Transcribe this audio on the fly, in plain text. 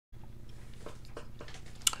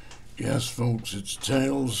Yes, folks, it's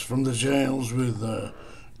Tales from the Jails with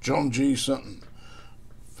John G. Sutton.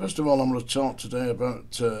 First of all, I'm going to talk today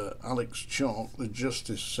about Alex Chalk, the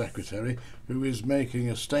Justice Secretary, who is making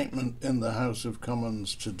a statement in the House of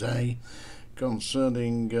Commons today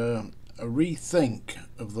concerning a rethink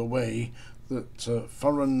of the way that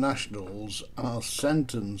foreign nationals are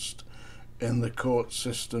sentenced in the court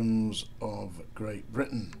systems of Great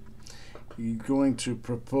Britain. He's going to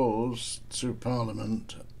propose to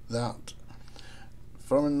Parliament that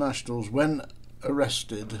foreign nationals, when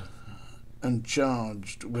arrested and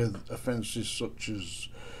charged with offences such as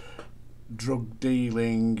drug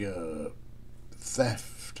dealing,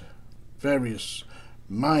 theft, various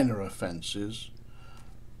minor offences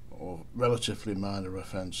or relatively minor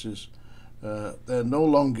offences, they're no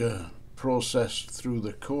longer processed through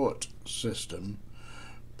the court system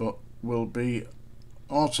but will be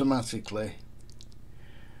automatically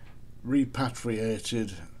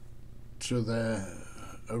repatriated to their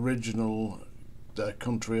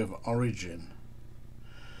country of origin.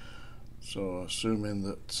 So assuming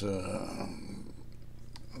that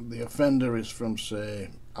the offender is from,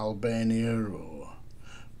 say, Albania or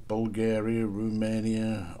Bulgaria,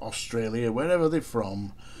 Romania, Australia, wherever they're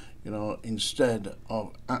from, instead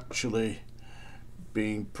of actually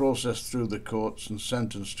being processed through the courts and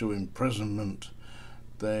sentenced to imprisonment,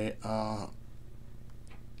 they are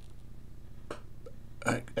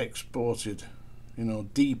exported,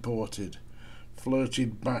 deported,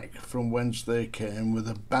 floated back from whence they came with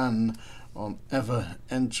a ban on ever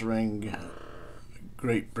entering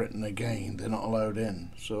Great Britain again. They're not allowed in.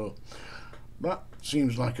 So that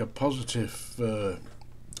seems like a positive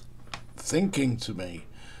thinking to me.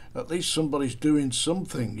 At least somebody's doing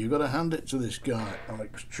something. You've got to hand it to this guy,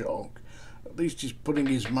 Alex Chalk. At least he's putting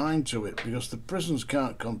his mind to it, because the prisons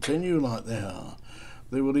can't continue like they are.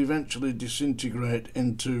 They will eventually disintegrate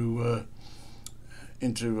into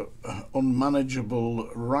unmanageable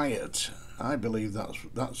riot. I believe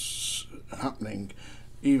that's happening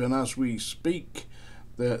even as we speak.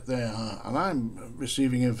 They are, and I'm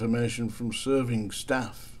receiving information from serving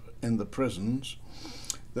staff in the prisons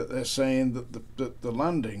that they're saying that the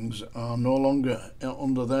landings are no longer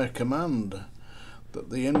under their command, that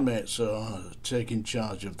the inmates are taking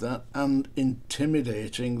charge of that and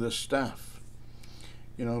intimidating the staff.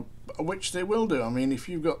 Which they will do. I mean, if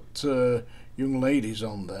you've got young ladies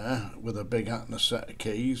on there with a big hat and a set of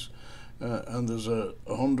keys, and there's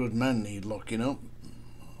 100 men need locking up,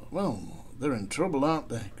 well, they're in trouble, aren't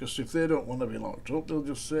they? Because if they don't want to be locked up, they'll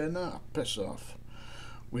just say, nah, piss off,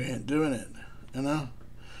 we ain't doing it,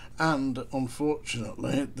 And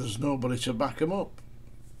unfortunately, there's nobody to back them up,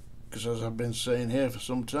 because as I've been saying here for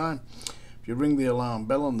some time, if you ring the alarm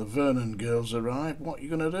bell and the Vernon girls arrive, what are you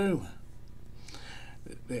going to do?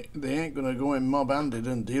 They ain't going to go in mob-handed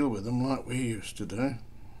and deal with them like we used to do.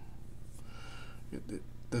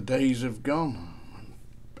 The days have gone,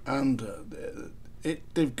 and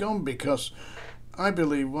they've gone because I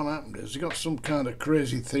believe what happened is you got some kind of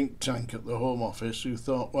crazy think tank at the Home Office who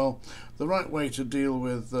thought, well, the right way to deal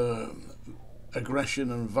with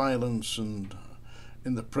aggression and violence and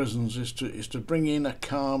in the prisons is to bring in a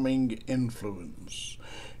calming influence.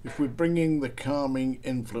 If we're bringing the calming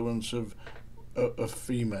influence of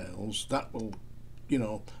females, that will,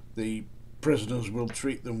 the prisoners will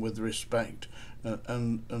treat them with respect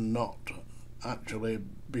and not actually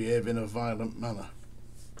behave in a violent manner.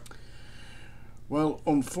 Well,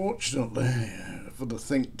 unfortunately for the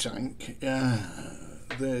think tank,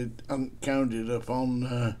 they hadn't counted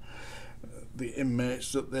upon the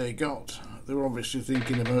inmates that they got. They were obviously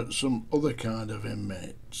thinking about some other kind of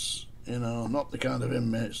inmates, not the kind of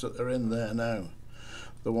inmates that are in there now.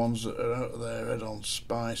 The ones that are out there head on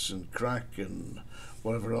spice and crack and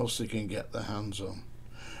whatever else they can get their hands on.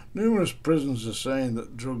 Numerous prisons are saying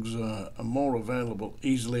that drugs are more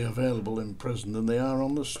easily available in prison than they are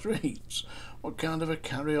on the streets. What kind of a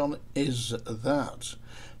carry-on is that?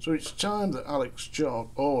 So it's time that Alex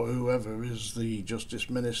Chalk, or whoever is the Justice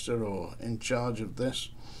Minister or in charge of this,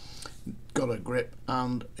 got a grip,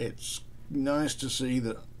 and it's nice to see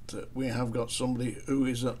that we have got somebody who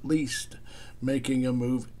is at least making a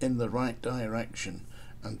move in the right direction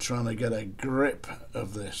and trying to get a grip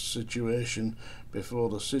of this situation before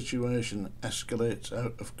the situation escalates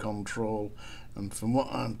out of control. And from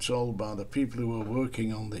what I'm told by the people who are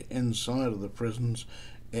working on the inside of the prisons,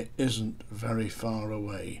 it isn't very far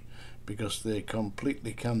away, because they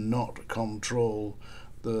completely cannot control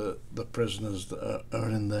the prisoners that are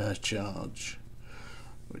in their charge,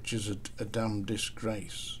 which is a damn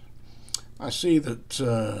disgrace. I see that,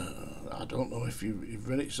 I don't know if you've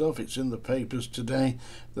read it yourself, it's in the papers today,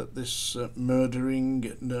 that this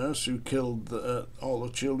murdering nurse who killed all the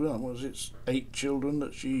children, what was it, 8 children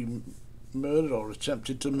that she murdered or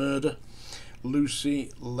attempted to murder,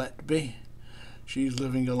 Lucy Letby, she's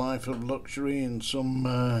living a life of luxury in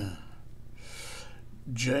some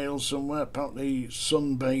jail somewhere, apparently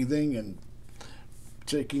sunbathing and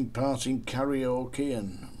taking part in karaoke,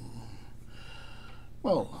 and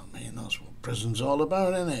well, I mean, that's what prison's all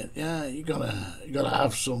about, isn't it? Yeah, you gotta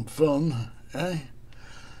have some fun, eh?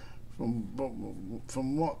 From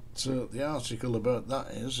what the article about that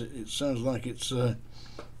is, it sounds like it's a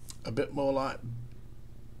bit more like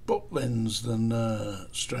Butlins than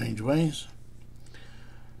Strange Ways,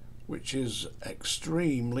 which is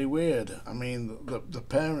extremely weird. I mean, the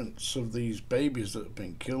parents of these babies that have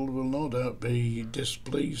been killed will no doubt be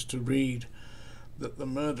displeased to read that the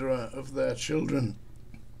murderer of their children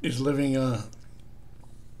is living a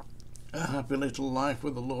happy little life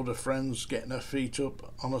with a load of friends, getting her feet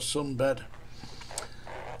up on a sunbed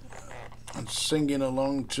and singing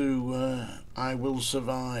along to I Will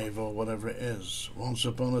Survive, or whatever it is. Once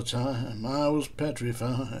upon a time I was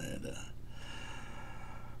petrified.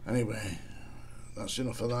 Anyway, that's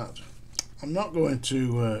enough of that. I'm not going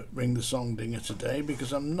to ring the song dinger today,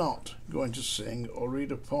 because I'm not going to sing or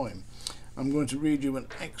read a poem. I'm going to read you an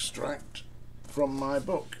extract from my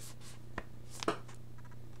book.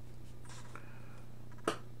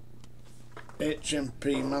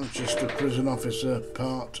 HMP Manchester Prison Officer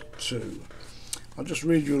Part 2. I'll just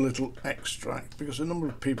read you a little extract, because a number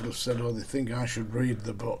of people have said, oh, they think I should read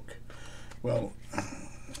the book. Well,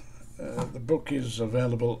 the book is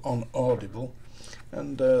available on Audible,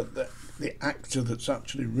 and the actor that's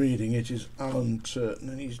actually reading it is Alan Turton,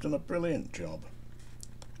 and he's done a brilliant job.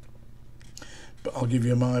 But I'll give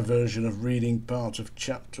you my version of reading part of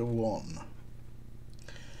Chapter 1.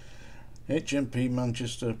 HMP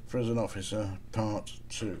Manchester Prison Officer Part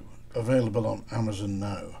 2. Available on Amazon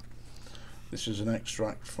now. This is an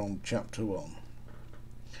extract from Chapter 1.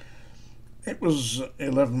 It was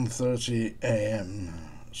 11:30 AM,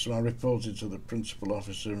 so I reported to the principal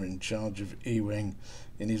officer in charge of E-Wing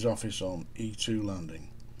in his office on E2 landing.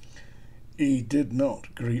 He did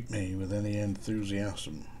not greet me with any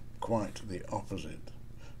enthusiasm. Quite the opposite.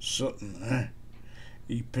 Sutton, eh?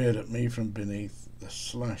 He peered at me from beneath the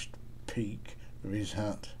slashed peak of his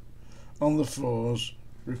hat. On the floors,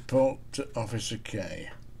 report to Officer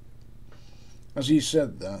K. As he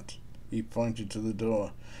said that, he pointed to the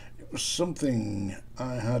door. It was something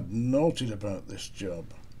I had noted about this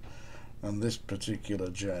job and this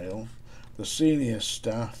particular jail. The senior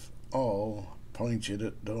staff all pointed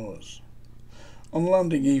at doors. On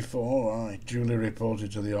landing E4, I duly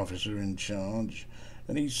reported to the officer in charge,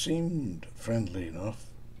 and he seemed friendly enough,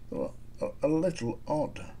 though a little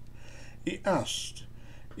odd. He asked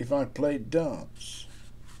if I played darts,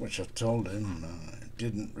 which I told him I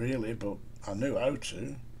didn't really, but I knew how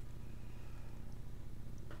to.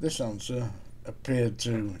 This answer appeared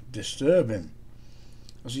to disturb him,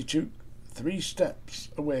 as he took 3 steps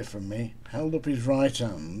away from me, held up his right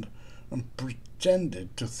hand, and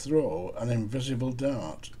pretended to throw an invisible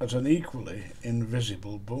dart at an equally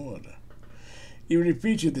invisible board. He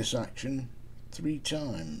repeated this action 3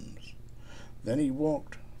 times. Then he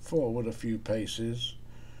walked forward a few paces,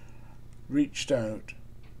 reached out,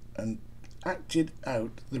 and acted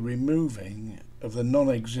out the removing of the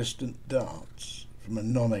non-existent darts from a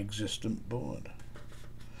non-existent board.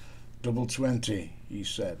 "Double 20, he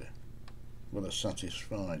said, with a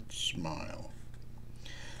satisfied smile.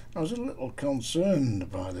 I was a little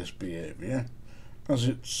concerned by this behaviour, as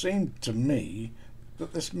it seemed to me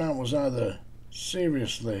that this man was either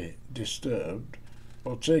seriously disturbed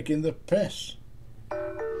or taking the piss.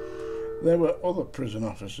 There were other prison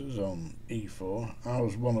officers on E4. I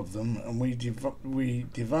was one of them, and we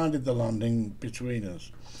divided the landing between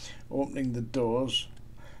us, opening the doors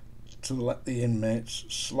to let the inmates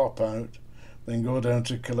slop out, then go down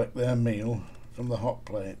to collect their meal from the hot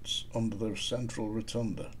plates under the central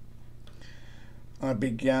rotunda. I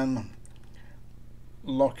began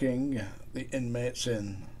locking the inmates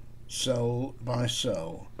in, cell by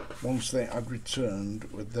cell, once they had returned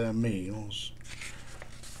with their meals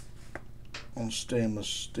on stainless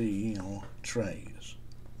steel trays.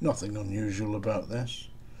 Nothing unusual about this.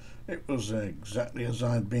 It was exactly as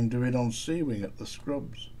I'd been doing on C-Wing at the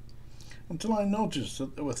Scrubs, until I noticed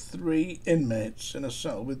that there were 3 inmates in a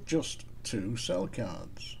cell with just 2 cell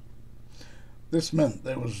cards. This meant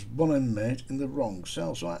there was 1 inmate in the wrong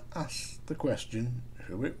cell, so I asked the question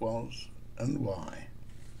who it was and why.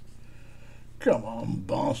 "Come on,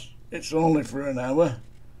 boss, it's only for an hour,"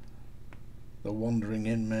 the wandering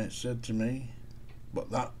inmate said to me,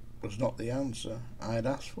 but that was not the answer I had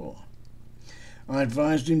asked for. I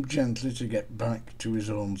advised him gently to get back to his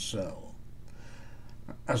own cell.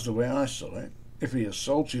 As the way I saw it, if he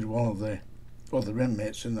assaulted one of the other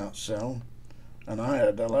inmates in that cell, and I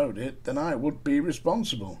had allowed it, then I would be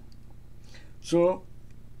responsible. So,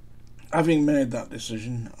 having made that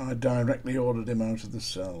decision, I directly ordered him out of the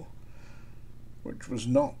cell, which was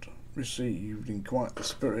not received in quite the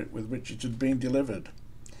spirit with which it had been delivered.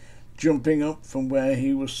 Jumping up from where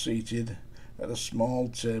he was seated at a small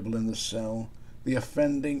table in the cell, the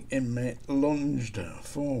offending inmate lunged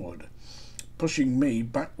forward, pushing me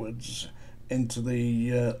backwards into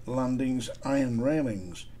the landing's iron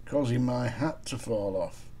railings, causing my hat to fall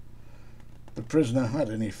off. The prisoner had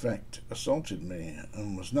in effect assaulted me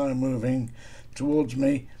and was now moving towards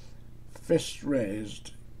me, fists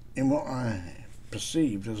raised in what I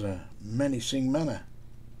perceived as a menacing manner.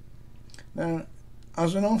 Now,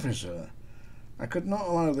 as an officer, I could not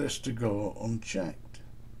allow this to go unchecked.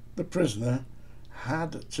 The prisoner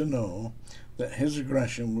had to know that his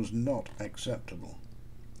aggression was not acceptable.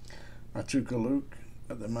 I took a look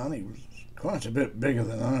at the man. He was quite a bit bigger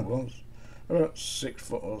than I was, about 6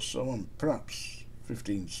 foot or so, and perhaps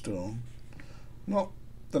 15 stone. Not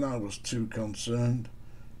that I was too concerned,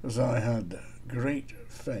 as I had great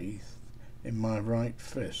faith in my right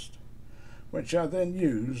fist, which I then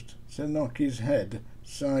used to knock his head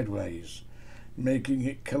sideways, making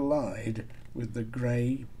it collide with the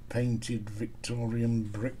grey painted Victorian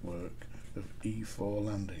brickwork of E4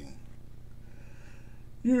 landing.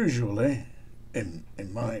 Usually, in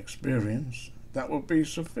my experience, that would be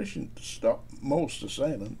sufficient to stop most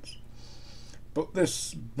assailants, but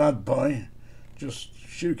this bad boy just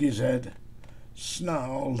shook his head,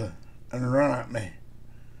 snarled, and ran at me.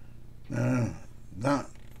 Now, that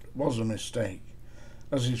was a mistake,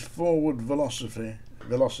 as his forward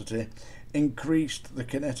velocity increased the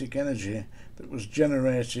kinetic energy that was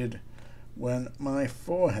generated when my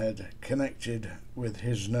forehead connected with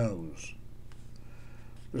his nose.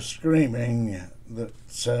 The screaming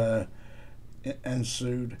that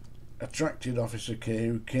ensued attracted Officer K,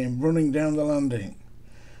 who came running down the landing.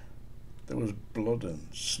 There was blood and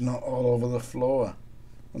snot all over the floor,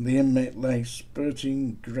 and the inmate lay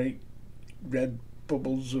spurting great red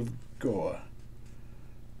bubbles of gore,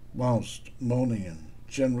 whilst moaning and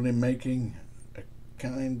generally making a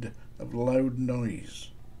kind of loud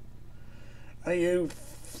noise. "Are you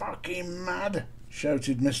fucking mad?"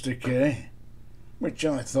 shouted Mr. K, which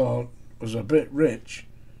I thought was a bit rich,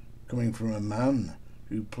 coming from a man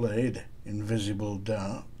who played invisible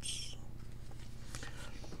darts.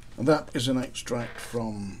 And that is an extract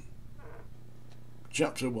from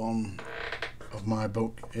Chapter 1 of my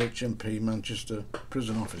book, HMP Manchester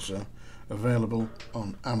Prison Officer, available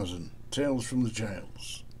on Amazon, Tales from the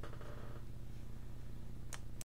Jails.